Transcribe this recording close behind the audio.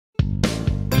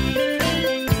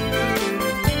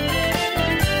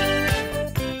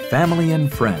Family and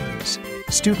Friends,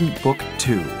 Student Book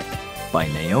 2 by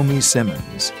Naomi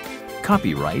Simmons.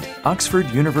 Copyright Oxford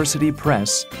University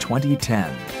Press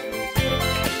 2010.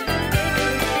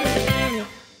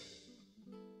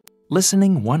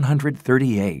 Listening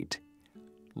 138.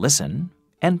 Listen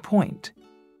and point.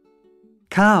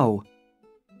 Cow,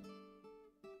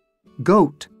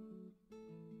 goat,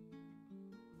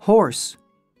 horse,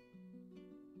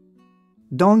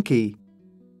 donkey,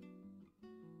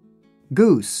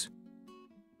 goose,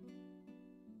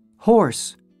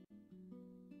 horse,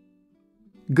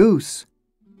 goose,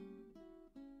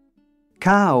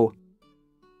 cow,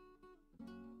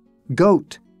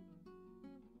 goat,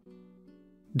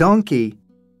 donkey.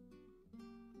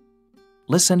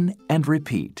 Listen and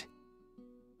repeat.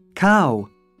 Cow,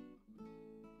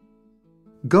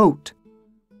 goat,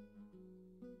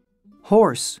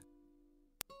 horse,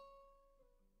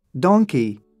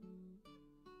 donkey,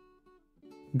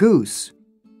 goose.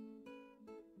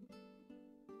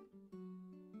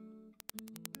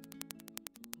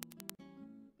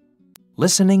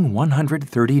 Listening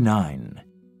 139.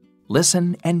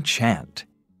 Listen and chant.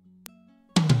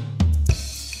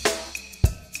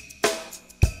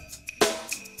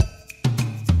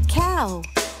 Cow,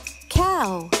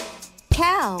 cow,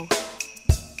 cow.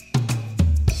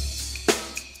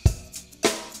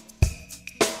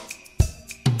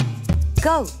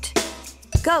 Goat,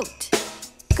 goat,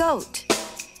 goat.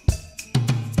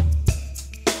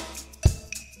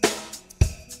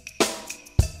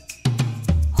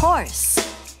 Horse,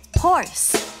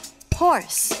 horse,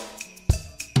 horse.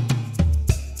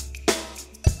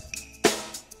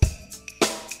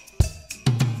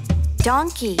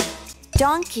 Donkey,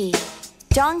 donkey,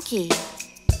 donkey.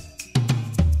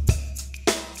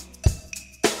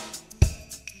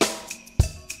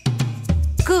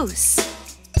 Goose,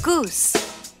 goose,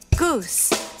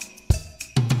 goose.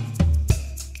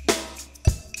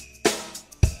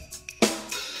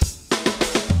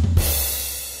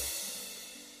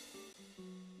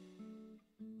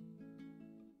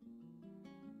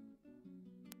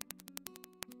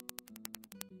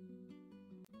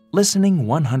 Listening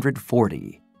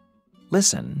 140.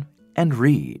 Listen and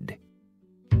read.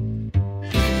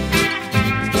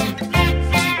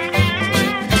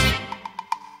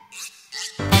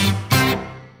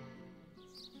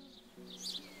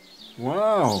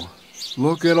 Wow,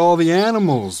 look at all the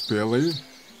animals, Billy.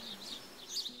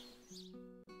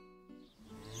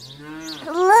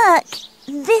 Look,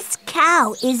 this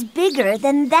cow is bigger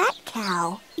than that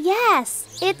cow.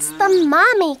 Yes, it's the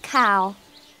mommy cow.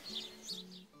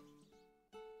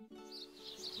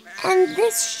 And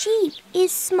this sheep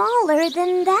is smaller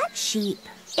than that sheep.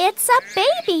 It's a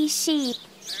baby sheep.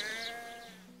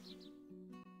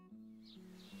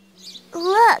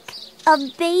 Look, a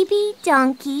baby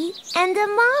donkey and a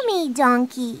mommy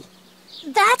donkey.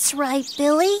 That's right,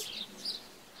 Billy.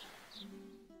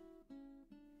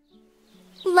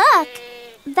 Look,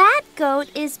 that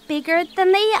goat is bigger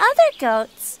than the other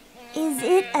goats. Is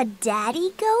it a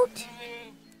daddy goat?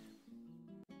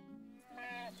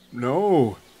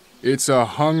 No, it's a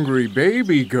hungry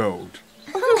baby goat.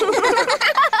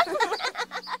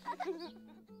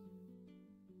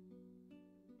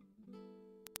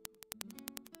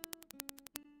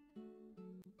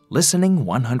 Listening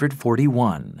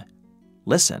 141.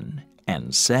 Listen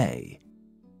and say.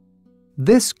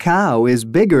 This cow is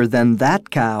bigger than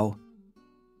that cow.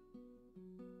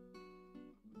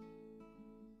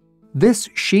 This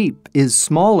sheep is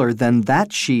smaller than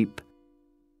that sheep.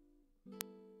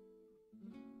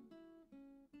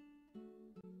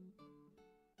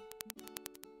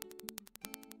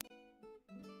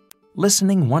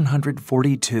 Listening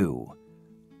 142.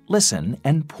 Listen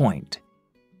and point.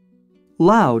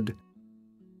 Loud,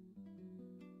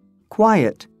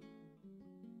 quiet,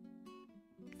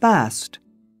 fast,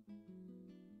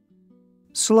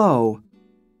 slow,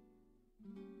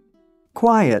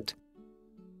 quiet,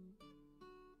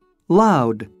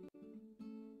 loud,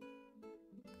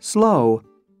 slow,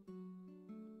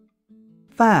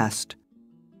 fast.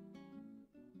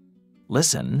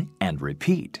 Listen and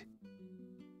repeat.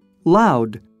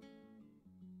 Loud,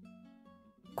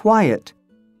 quiet,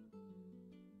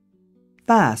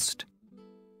 fast,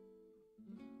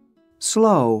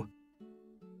 slow.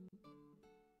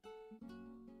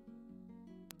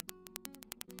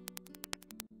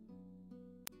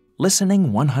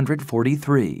 Listening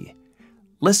 143.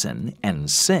 Listen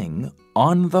and sing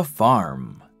On the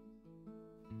Farm.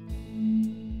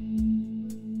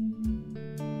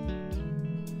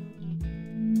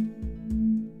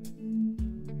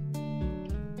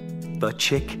 The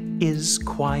chick is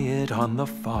quiet on the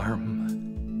farm.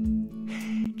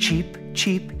 Cheep,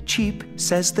 cheep, cheep,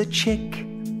 says the chick.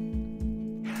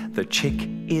 The chick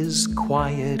is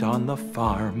quiet on the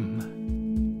farm.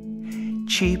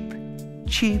 Cheep,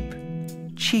 cheep,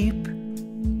 cheep.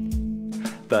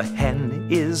 The hen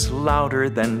is louder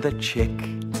than the chick.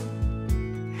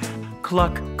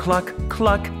 Cluck, cluck,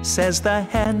 cluck, says the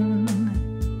hen.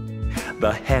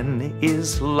 The hen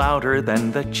is louder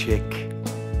than the chick.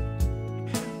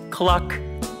 Cluck,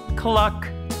 cluck,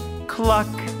 cluck.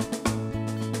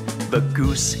 The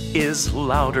goose is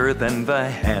louder than the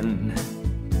hen.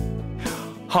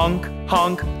 Honk,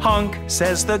 honk, honk,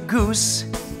 says the goose.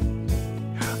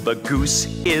 The goose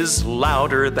is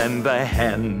louder than the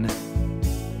hen.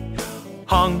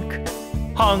 Honk,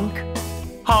 honk,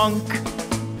 honk.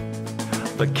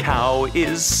 The cow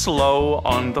is slow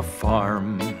on the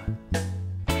farm.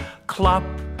 Clop,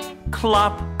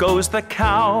 clop goes the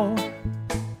cow.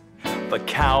 The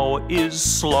cow is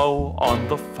slow on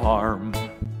the farm.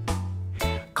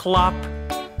 Clop,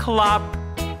 clop,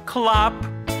 clop.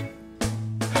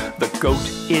 The goat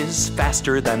is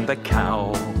faster than the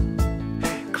cow.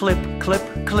 Clip, clip,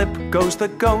 clip goes the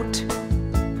goat.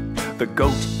 The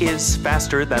goat is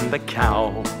faster than the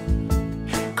cow.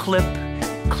 Clip,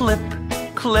 clip,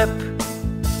 clip.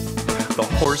 The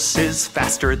horse is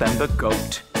faster than the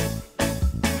goat.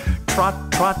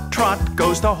 Trot, trot, trot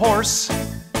goes the horse.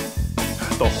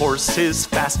 The horse is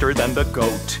faster than the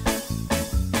goat.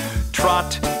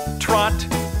 Trot, trot,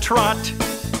 trot.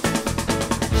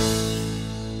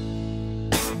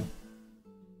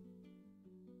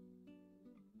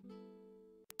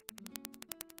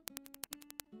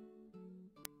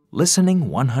 Listening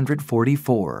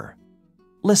 144.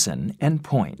 Listen and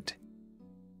point.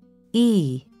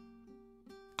 E.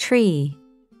 Tree.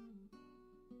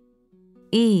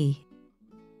 E.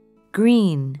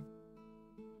 Green.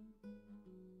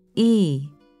 E.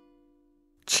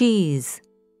 Cheese.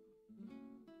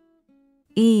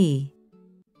 E.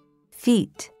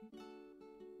 Feet.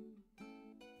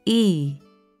 E.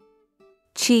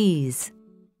 Cheese.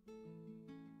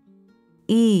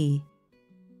 E.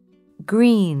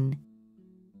 Green.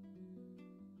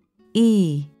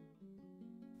 E.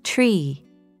 Tree.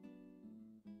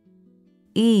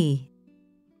 E.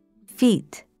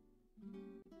 Feet.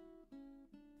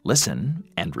 Listen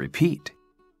and repeat.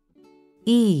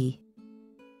 E.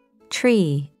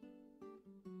 Tree.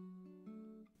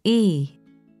 E.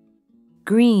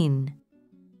 Green.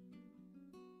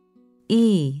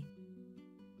 E.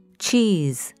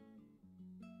 Cheese.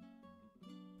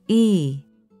 E.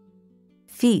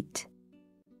 Feet.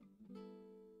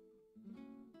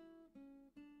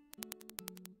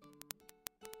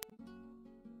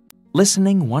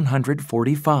 Listening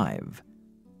 145.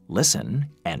 Listen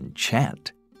and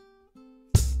chant.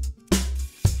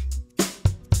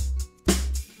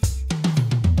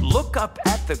 Look up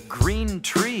at the green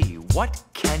tree. What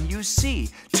can you see?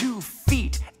 2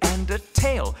 feet and a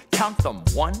tail. Count them.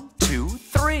 1, 2,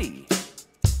 3.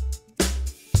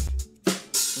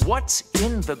 What's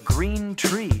in the green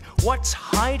tree? What's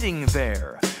hiding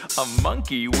there? A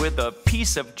monkey with a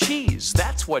piece of cheese.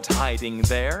 That's what's hiding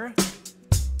there.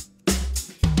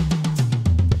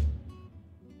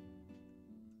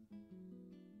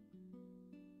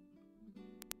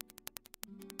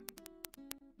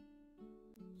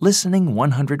 Listening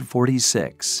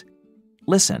 146.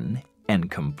 Listen and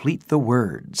complete the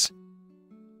words.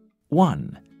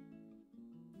 1,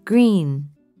 Green.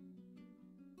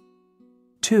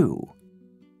 2,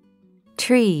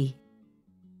 Tree.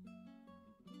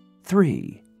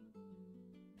 3,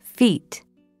 Feet.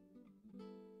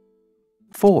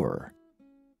 4,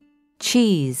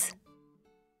 Cheese.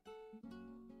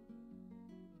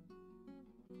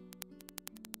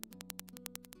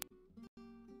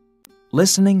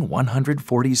 Listening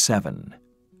 147.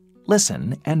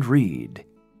 Listen and read.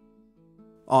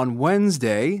 On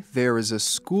Wednesday, there is a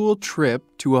school trip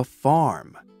to a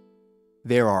farm.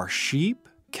 There are sheep,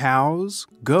 cows,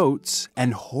 goats,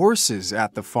 and horses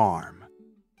at the farm.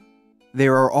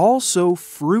 There are also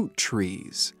fruit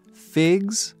trees,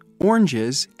 figs,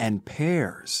 oranges, and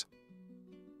pears.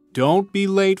 Don't be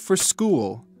late for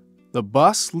school. The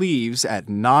bus leaves at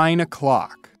 9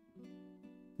 o'clock.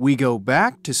 We go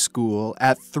back to school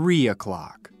at 3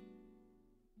 o'clock.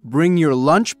 Bring your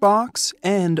lunchbox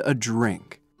and a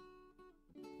drink.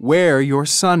 Wear your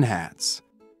sun hats.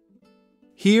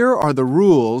 Here are the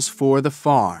rules for the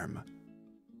farm.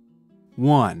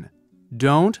 1.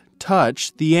 Don't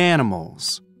touch the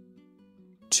animals.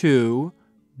 2.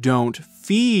 Don't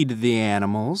feed the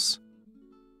animals.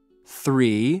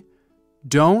 3.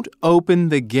 Don't open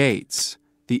the gates.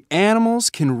 The animals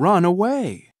can run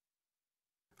away.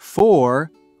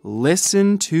 4.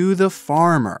 Listen to the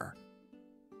farmer.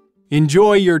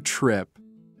 Enjoy your trip.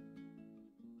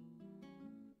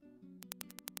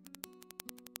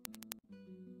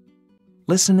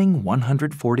 Listening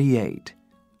 148.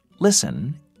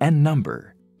 Listen and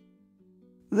number.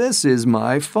 This is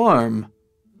my farm.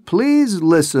 Please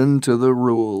listen to the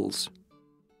rules.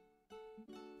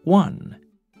 1,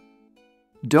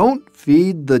 Don't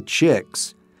feed the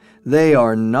chicks. They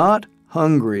are not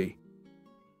hungry.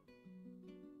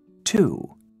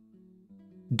 2,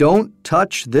 Don't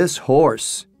touch this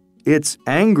horse. It's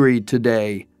angry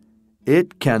today.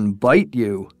 It can bite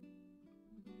you.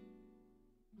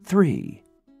 3,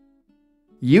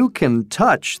 You can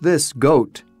touch this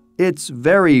goat. It's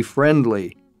very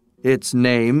friendly. Its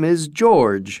name is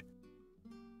George.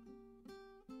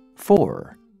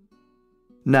 4,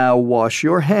 Now wash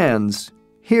your hands.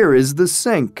 Here is the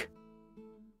sink.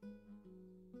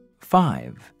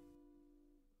 5,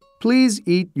 Please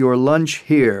eat your lunch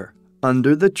here,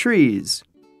 under the trees.